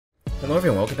Hello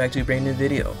everyone, welcome back to a brand new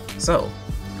video. So,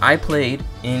 I played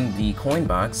in the coin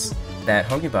box that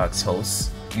Hungrybox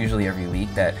hosts, usually every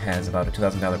week, that has about a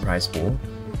 $2,000 prize pool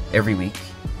every week.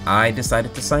 I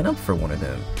decided to sign up for one of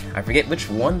them. I forget which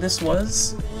one this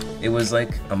was. It was like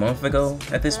a month ago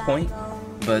at this point.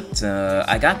 But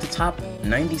I got to top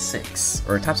 96,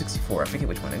 or top 64, I forget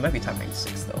which one. It might be top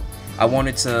 96 though. I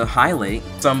wanted to highlight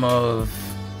some of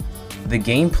the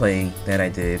gameplay that I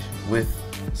did with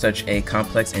such a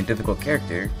complex and difficult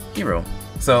character, Hero.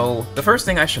 So the first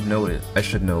thing I should note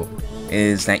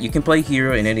is that you can play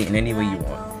Hero in any way you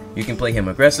want. You can play him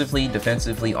aggressively,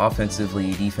 defensively,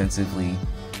 offensively, defensively.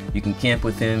 You can camp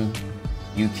with him.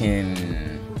 You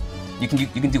can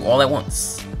do all at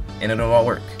once, and it'll all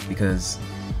work because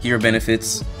Hero will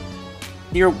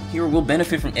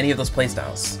benefit from any of those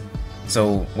playstyles.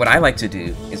 So what I like to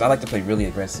do is I like to play really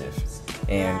aggressive,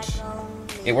 and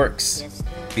it works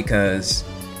because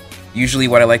usually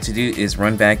what I like to do is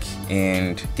run back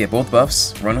and get both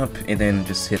buffs, run up, and then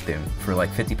just hit them for like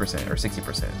 50% or 60%,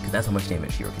 because that's how much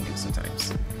damage Hero can do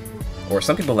sometimes. Or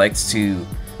some people like to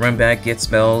run back, get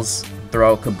spells,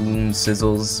 throw out kabooms,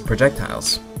 sizzles,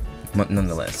 projectiles,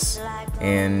 nonetheless.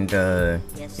 And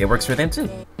it works for them too.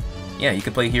 Yeah, you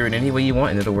can play Hero in any way you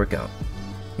want and it'll work out.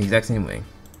 The exact same way.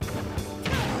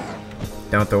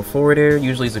 Down throw forward air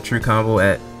usually is a true combo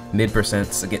at mid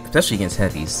percents, especially against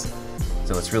heavies.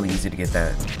 So it's really easy to get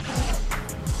that.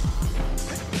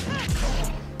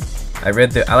 I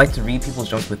like to read people's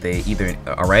jumps with either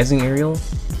a rising aerial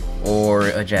or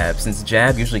a jab, since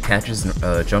jab usually catches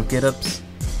jump get-ups,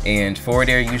 and forward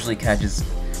air usually catches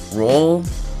roll,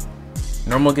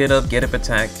 normal get up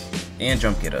attack, and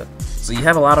jump get up. So you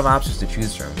have a lot of options to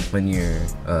choose from when you're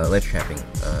ledge trapping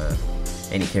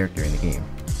any character in the game.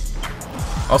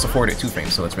 Also forward at 2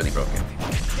 frames, so it's really broken.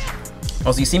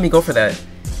 Also, you see me go for that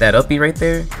up B right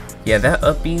there? Yeah, that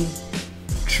up B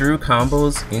true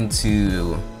combos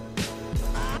into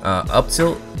up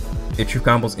tilt, it true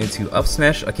combos into up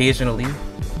smash occasionally,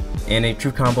 and it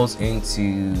true combos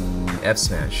into F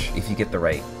smash if you get the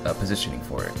right positioning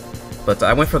for it. But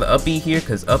I went for the up B here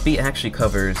because up B actually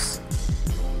covers,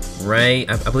 I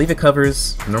believe it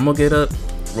covers normal get up,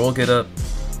 roll get up,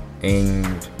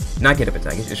 and not get up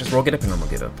attack. It's just roll get up and normal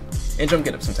get up, and jump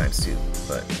get up sometimes too.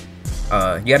 But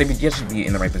you have to be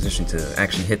in the right position to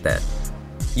actually hit that.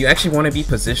 You actually want to be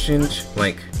positioned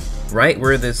like right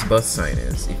where this bus sign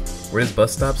is, where this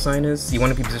bus stop sign is. You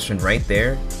want to be positioned right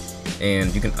there,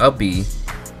 and you can up B,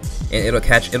 and it'll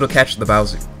catch the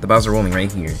Bowser rolling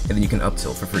right here, and then you can up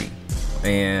tilt for free,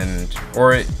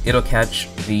 or it'll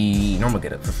catch the normal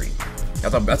get up for free.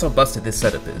 That's how busted this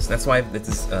setup is. That's why this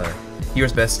is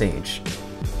Hero's best stage.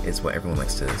 Is what everyone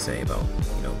likes to say about,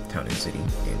 you know, Town and City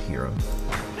and Hero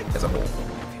as a whole.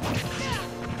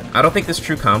 I don't think this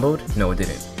true comboed. No, it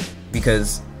didn't,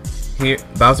 because here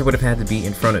Bowser would have had to be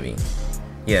in front of me.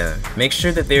 Yeah, make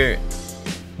sure that they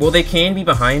can be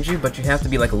behind you, but you have to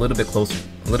be like a little bit closer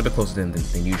than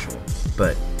usual.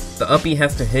 But the up B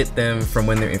has to hit them from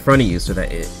when they're in front of you, so that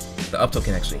the up tilt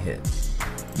can actually hit.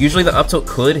 Usually the up tilt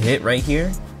could hit right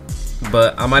here,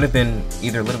 but I might have been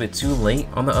either a little bit too late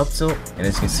on the up tilt, and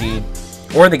as you can see,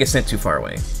 or they get sent too far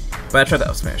away. But I tried the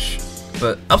up smash,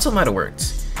 but up tilt might have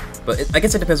worked. But I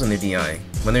guess it depends on their DI.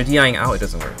 When they're DIing out, it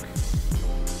doesn't work.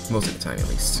 Most of the time, at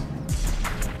least.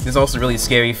 This is also really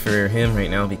scary for him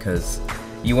right now because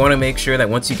you want to make sure that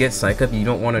once you get psych up, you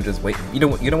don't want to just wait. You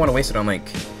don't want to waste it on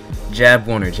like jab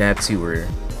 1 or jab 2 or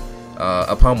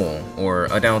a pummel or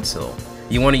a down tilt.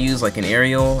 You want to use like an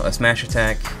aerial, a smash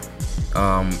attack,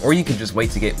 or you can just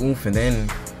wait to get oomph and then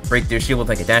break their shield with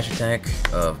like a dash attack,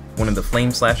 one of the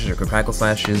flame slashes or crackle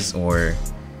slashes, or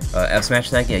F smash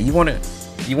attack. Yeah, you want to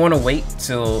wait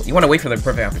for the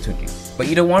perfect opportunity, but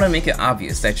you don't want to make it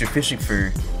obvious that you're fishing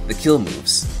for the kill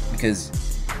moves, because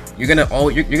you're gonna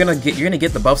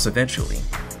get the buffs eventually.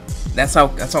 That's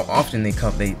how often they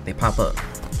pop up.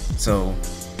 So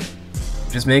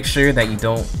just make sure that you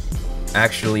don't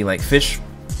actually like fish.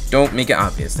 Don't make it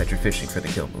obvious that you're fishing for the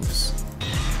kill moves.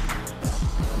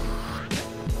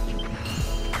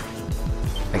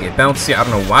 I get bouncy. I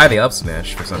don't know why they up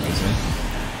smash for some reason.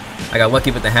 I got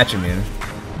lucky with the Hatchetman.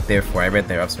 Therefore, I read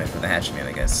their up smash with the Hatchetman,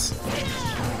 I guess.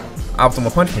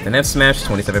 Optimal punch with an F smash,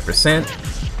 27%.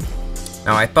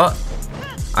 Now I thought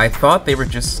they were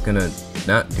just gonna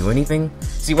not do anything.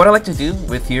 See, what I like to do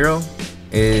with Hero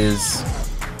is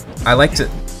I like to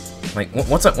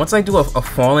once I do a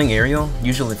falling aerial,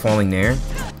 usually falling nair,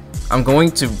 I'm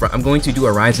going to do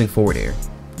a rising forward air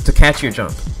to catch your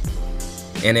jump,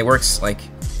 and it works like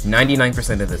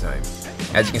 99% of the time.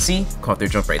 As you can see, caught their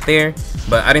jump right there,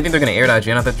 but I didn't think they're gonna air dodge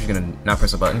in. I thought they were gonna not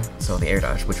press a button, so they air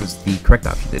dodge, which was the correct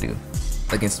option to do.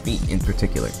 against me in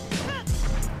particular.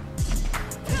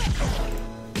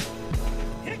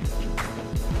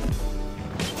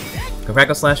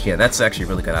 Crackle Slash, yeah, that's actually a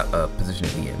really good position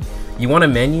to be in. You want a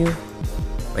menu,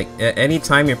 like any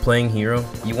time you're playing hero,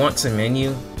 you want to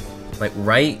menu like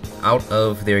right out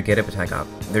of their get up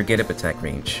attack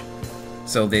range,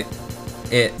 so that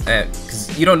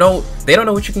because you don't know, they don't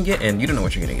know what you can get, and you don't know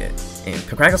what you're gonna get. And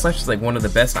Crackle Slash is like one of the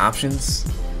best options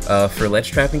for ledge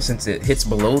trapping, since it hits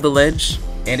below the ledge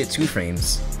and it 2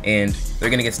 frames, and they're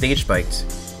gonna get stage spiked,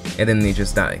 and then they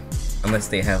just die unless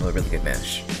they have a really good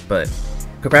mash. But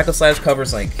Crackle Slash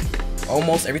covers like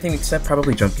almost everything except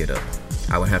probably jump get up,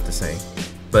 I would have to say.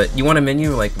 But you want a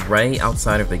menu like right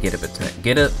outside of the get up attack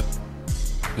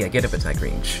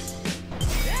range.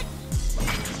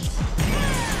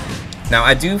 Now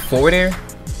I do forward air.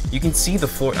 You can see the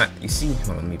you see. Hold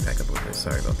on, let me back up a little bit.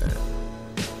 Sorry about that.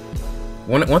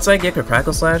 Once I get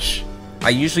Crackle Slash, I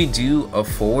usually do a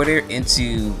forward air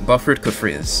into buffered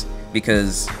Kafrizz,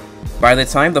 because by the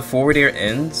time the forward air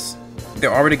ends,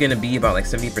 they're already going to be about like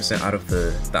 70% out of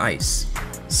the ice.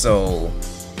 So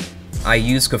I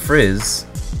use Kafrizz,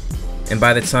 and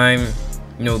by the time,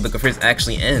 you know, the Kafrizz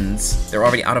actually ends, they're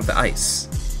already out of the ice,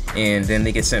 and then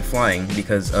they get sent flying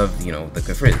because of, you know, the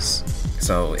Kafrizz.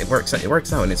 So it works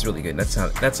out, and it's really good. That's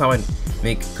how I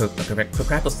make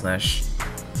Crackle Slash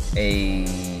a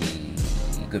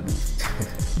good move.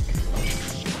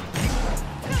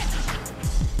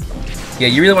 Yeah,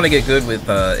 you really want to get good with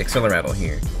Acceleratle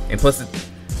here, and plus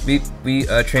we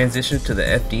transitioned to the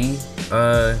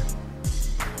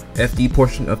FD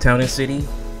portion of Town and City,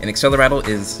 and Acceleratle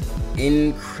is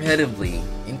incredibly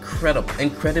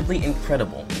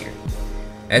incredible here.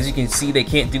 As you can see, they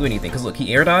can't do anything, because look,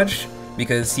 he air dodged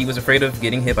because he was afraid of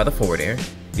getting hit by the forward air,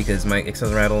 because my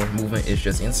Acceleratle movement is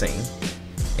just insane,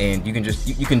 and you can just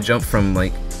you can jump from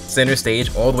like center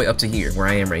stage all the way up to here where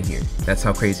I am right here. That's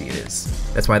how crazy it is.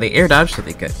 That's why they air dodged, so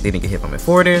they didn't get hit by my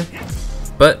forward air.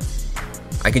 But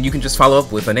you can just follow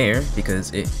up with an air,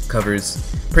 because it covers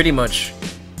pretty much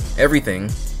everything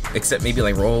except maybe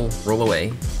like roll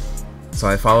away. So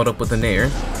I followed up with an air,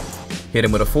 hit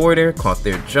him with a forward air, caught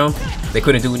their jump. They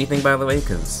couldn't do anything, by the way,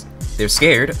 because they're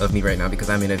scared of me right now because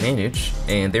I'm in advantage,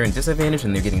 and they're in disadvantage,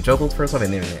 and they're getting juggled first off,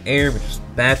 and they're in the air, which is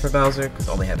bad for Bowser because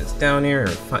all they have is down air or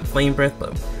flame breath.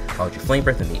 But I'll do flame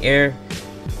breath in the air,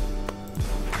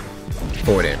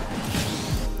 forward air.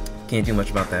 Can't do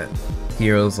much about that.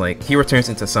 Hero turns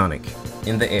into Sonic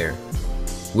in the air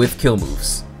with kill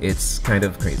moves. It's kind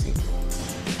of crazy.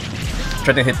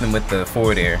 Try to hit them with the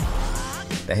forward air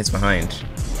that hits behind.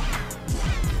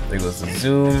 There goes the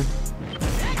zoom,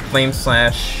 flame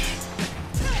slash,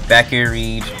 back air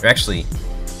read, or actually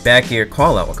back air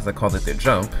call out, because I called it their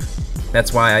jump.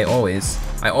 That's why I always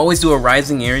do a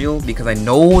rising aerial, because I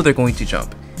know they're going to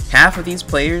jump. Half of these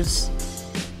players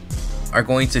are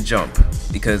going to jump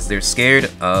because they're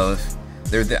scared of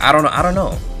I don't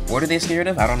know. What are they scared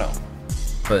of? I don't know.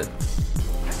 But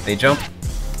they jump,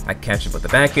 I catch it with the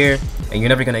back air, and you're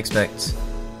never gonna expect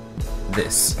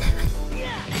this.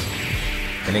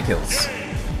 And it kills.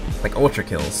 Like ultra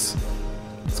kills.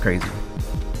 It's crazy.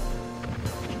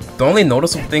 The only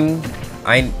noticeable thing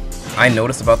I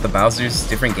noticed about the Bowser's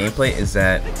different gameplay is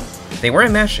that they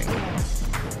weren't mashing.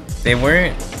 They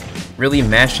weren't really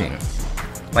mashing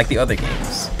like the other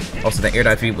games. Also, the air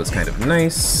dodge read was kind of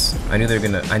nice. Actually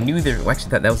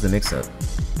that was the mix-up.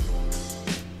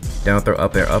 Down throw,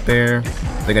 up air, up air.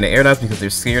 They're gonna air dodge because they're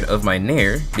scared of my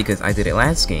nair, because I did it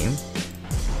last game.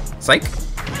 Psych!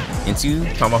 Into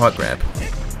tomahawk grab.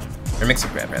 Or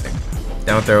mix-up grab, rather.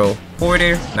 Down throw, forward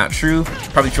air, not true.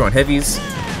 Probably true on heavies.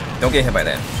 Don't get hit by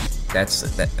that.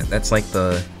 That's like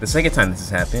the second time this has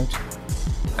happened,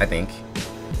 I think.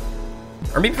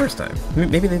 Or maybe first time.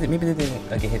 Maybe they didn't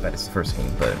get hit by this first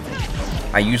game, but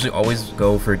I usually always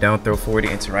go for down throw forward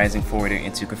air into rising forward air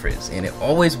into Kafrizz, and it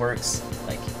always works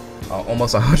like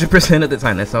almost 100% of the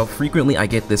time. That's how frequently I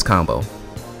get this combo.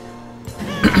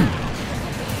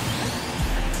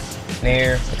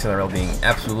 Nair, Acceleratle being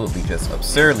absolutely just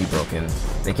absurdly broken.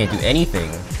 They can't do anything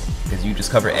because you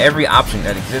just cover every option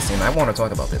that exists, and I want to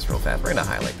talk about this real fast. We're gonna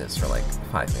highlight this for like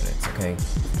 5 minutes, okay?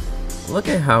 Look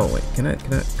at how, wait, can I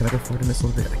go forward in this a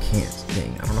little bit? I can't,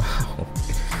 dang, I don't know how.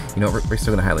 You know, we're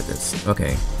still gonna highlight this.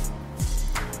 Okay.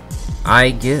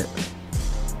 I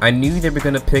knew they were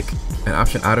gonna pick an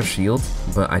option out of shield,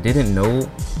 but I didn't know.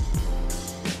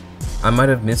 I might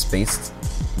have misspaced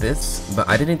this, but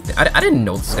I didn't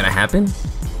know this was gonna happen.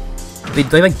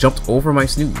 They like jumped over my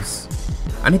snooze.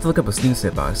 I need to look up a snooze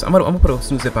hitbox. I'm gonna put a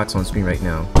snooze hitbox on screen right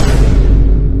now.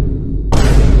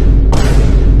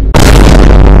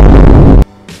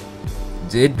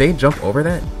 Did they jump over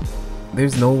that?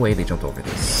 There's no way they jumped over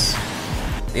this.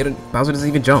 They don't. Bowser doesn't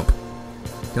even jump.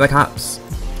 He like hops.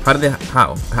 How did they?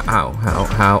 How?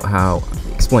 How?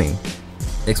 Explain.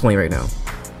 Explain right now.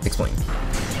 Explain.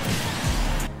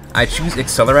 I choose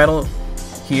Acceleratle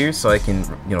here so I can,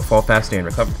 you know, fall faster and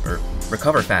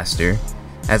recover faster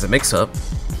as a mix-up,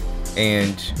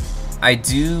 and I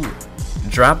do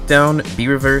drop down, B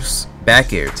reverse,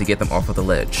 back air to get them off of the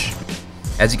ledge.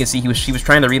 As you can see, she was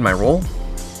trying to read my roll,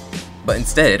 but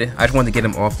instead I just wanted to get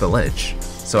him off the ledge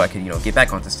so I could, you know, get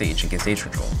back onto stage and get stage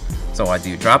control. So I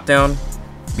do drop down,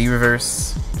 B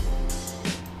reverse.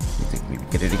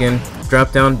 Get it again.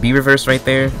 Drop down, B reverse right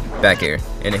there, back air,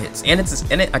 and it hits.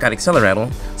 And I got Acceleratle,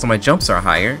 so my jumps are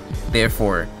higher.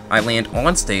 Therefore, I land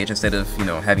on stage instead of, you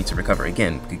know, having to recover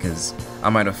again, because I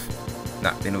might have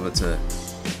not been able to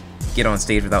get on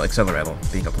stage without Acceleratle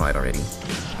being applied already.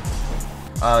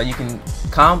 You can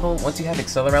combo once you have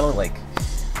Acceleratle, like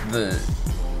the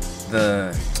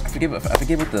I forget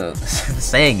what the the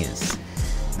saying is.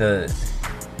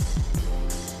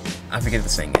 I forget what the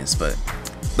saying is, but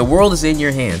the world is in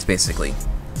your hands, basically.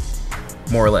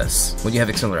 More or less, when you have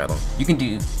Acceleratle. You can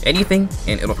do anything,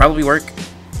 and it'll probably work.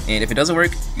 And if it doesn't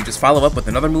work, you just follow up with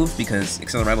another move, because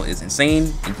Acceleratle is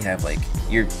insane, and you have, like,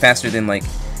 you're faster than, like,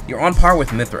 you're on par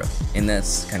with Mythra, and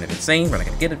that's kind of insane. We're not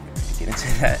gonna get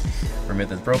into that. For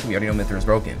Mythra's broken, we already know Mythra's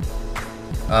broken.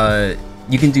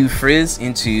 You can do Frizz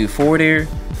into forward air,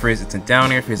 Frizz into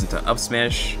down air, Frizz into up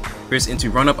smash, Frizz into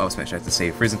run up smash, I have to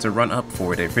say, Frizz into run up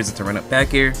forward air, Frizz into run up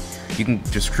back air. You can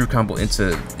just crew combo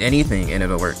into anything and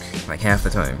it'll work, like half the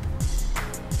time.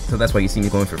 So that's why you see me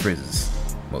going for Frizzes.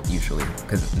 Well, usually,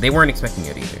 because they weren't expecting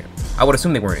it either. I would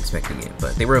assume they weren't expecting it,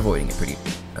 but they were avoiding it pretty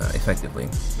effectively.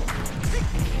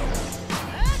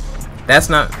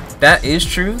 That is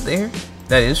true there.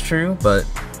 That is true, but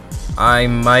I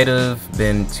might have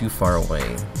been too far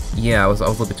away. Yeah, I was a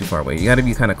little bit too far away. You gotta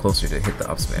be kind of closer to hit the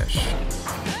up smash.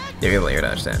 They're able to air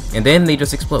dodge that. And then they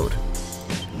just explode.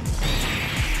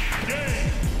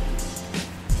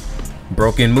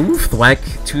 Broken move, thwack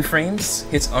 2 frames,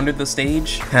 hits under the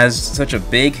stage, has such a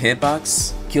big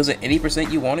hitbox, kills at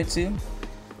 80% you want it to.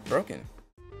 Broken.